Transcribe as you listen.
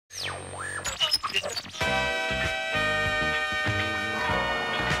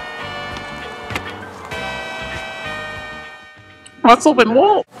What's open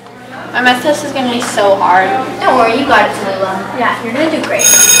wall? My math test is gonna be so hard. Don't worry, you got it, Tallulah. Yeah, you're gonna do great.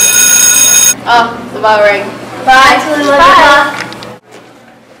 Oh, the bell rang. Bye, Tallulah. Good luck.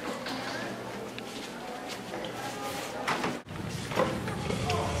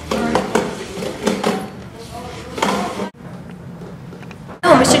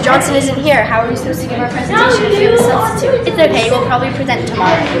 Oh, Mr. Johnson isn't here. How are we supposed to give our presentation if we have a substitute? It's okay, we'll probably present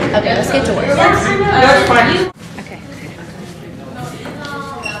tomorrow. Okay, let's get to work. Okay.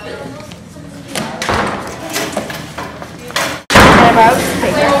 Can I borrow some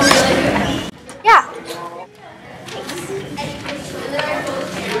paper? Yeah.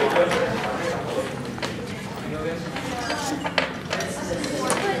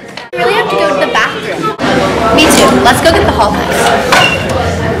 I really have to go to the bathroom. Me too. Let's go get the hall pass.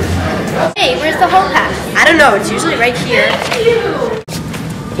 Hey, where's the hall pass? I don't know. It's usually right here.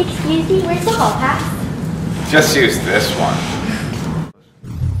 Excuse me, where's the hall pass? Just use this one.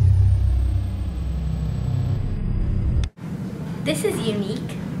 This is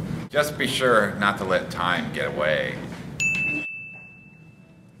unique. Just be sure not to let time get away.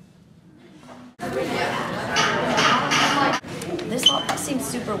 This hall pass seems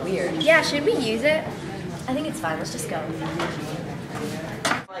super weird. Yeah, should we use it? I think it's fine. Let's just go.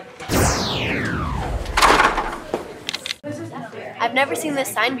 I've never seen this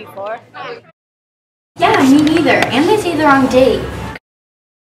sign before. Yeah, me neither. And they say the wrong date.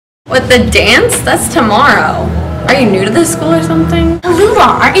 What, the dance? That's tomorrow. Are you new to this school or something?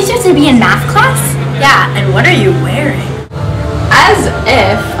 Tallulah, aren't you supposed to be in math class? Yeah, and what are you wearing? As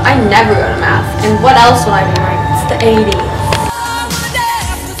if. I never go to math. And what else would I be wearing? It's the 80s.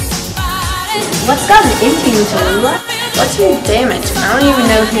 What's gotten into you, Tallulah? What's your damage? I don't even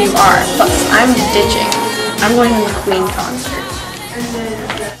know who you are. Plus, I'm ditching. I'm going to the Queen concert.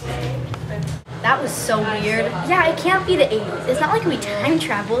 That was so weird. Yeah, it can't be the 80s. It's not like we time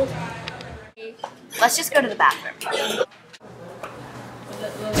traveled. Let's just go to the bathroom.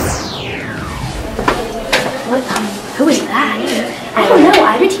 Who is that? I don't know.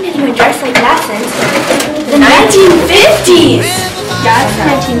 I haven't seen anyone dressed like that since the 1950s! Yeah, it's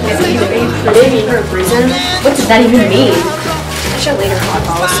 1950s. Are you living in a prison? What does that even mean? I should later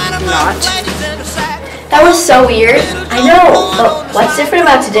hotballs. Not. That was so weird. I know, but what's different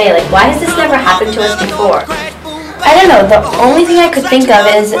about today? Like, why has this never happened to us before? I don't know. The only thing I could think of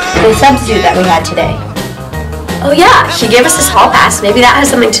is the substitute that we had today. Oh yeah, she gave us this hall pass. Maybe that has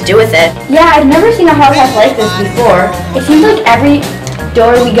something to do with it. Yeah, I've never seen a hall pass like this before. It seems like every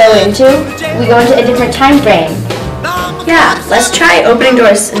door we go into a different time frame. Yeah, let's try opening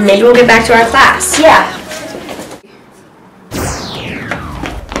doors and maybe we'll get back to our class. Yeah.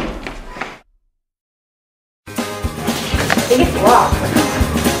 I think it's locked.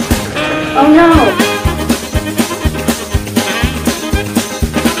 Oh no.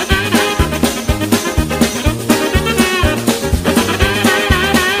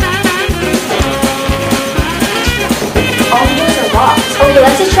 All the doors are locked. Okay,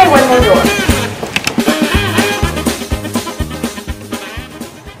 let's just try one more door.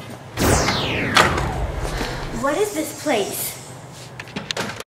 What is this place?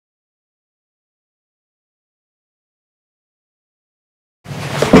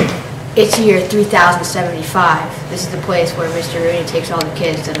 It's year 3075. This is the place where Mr. Rooney takes all the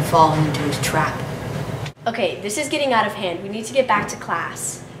kids that have fallen into his trap. Okay, this is getting out of hand. We need to get back to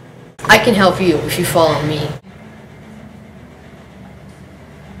class. I can help you if you follow me.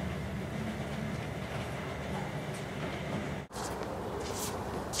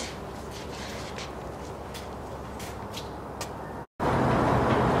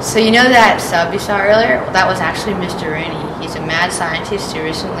 So you know that sub you saw earlier? Well, that was actually Mr. Rooney. He's a mad scientist who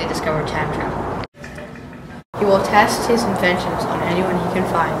recently discovered time travel. He will test his inventions on anyone he can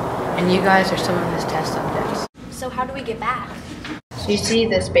find, and you guys are some of his test subjects. So how do we get back? So you see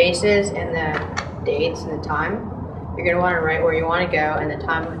the spaces and the dates and the time? You're going to want to write where you want to go and the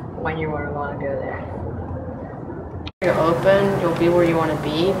time when you want to go there. You're open, you'll be where you want to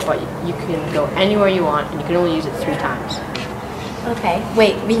be, but you can go anywhere you want and you can only use it 3 times. Okay,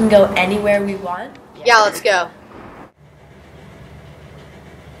 wait, we can go anywhere we want? Yeah, let's go.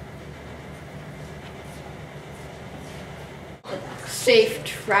 Safe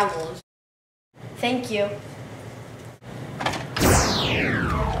travels. Thank you.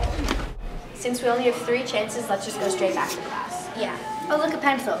 Since we only have 3 chances, let's just go straight back to class. Yeah. Oh, look, a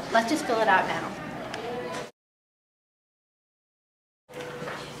pencil. Let's just fill it out now.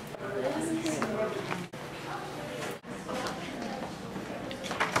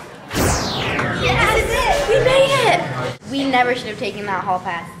 Yes! We made it! We never should have taken that hall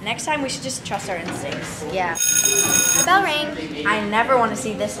pass. Next time we should just trust our instincts. Yeah. The bell rang. I never want to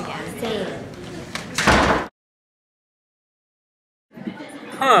see this again. Same.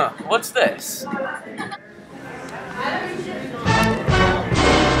 Huh, what's this?